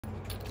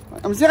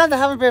I'm still going to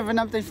have a bit of an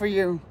update for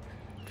you.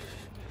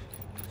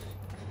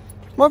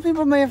 More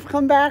people may have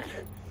come back,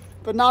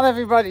 but not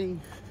everybody.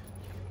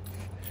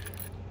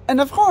 And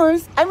of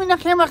course, I'm in a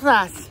camera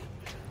class.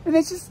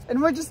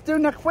 And we're just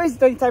doing a quiz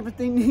day type of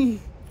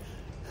thing.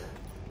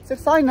 It's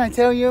exciting, I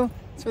tell you.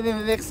 It's really,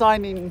 really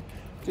exciting.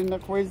 Doing a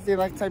quiz day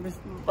type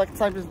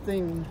of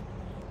thing.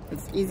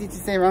 It's easy to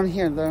say around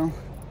here though.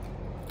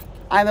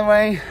 Either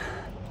way,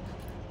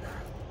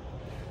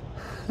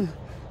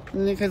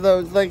 look at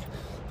those, like,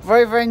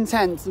 very, very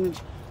intense. And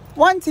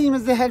one team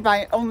is ahead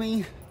by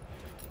only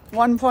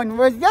 1 point,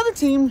 whereas the other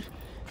team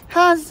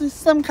has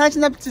some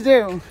catching up to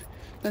do.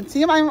 The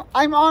team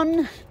I'm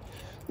on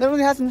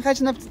literally has some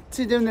catching up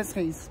to do in this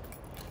case.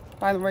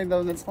 By the way,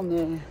 though, that's on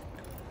the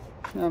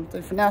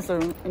update for now. So,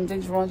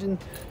 thanks for watching.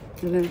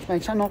 If you're new to my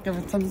channel, give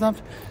it a thumbs up,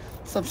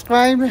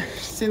 subscribe.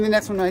 See you in the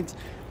next one.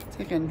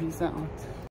 Take care and peace out.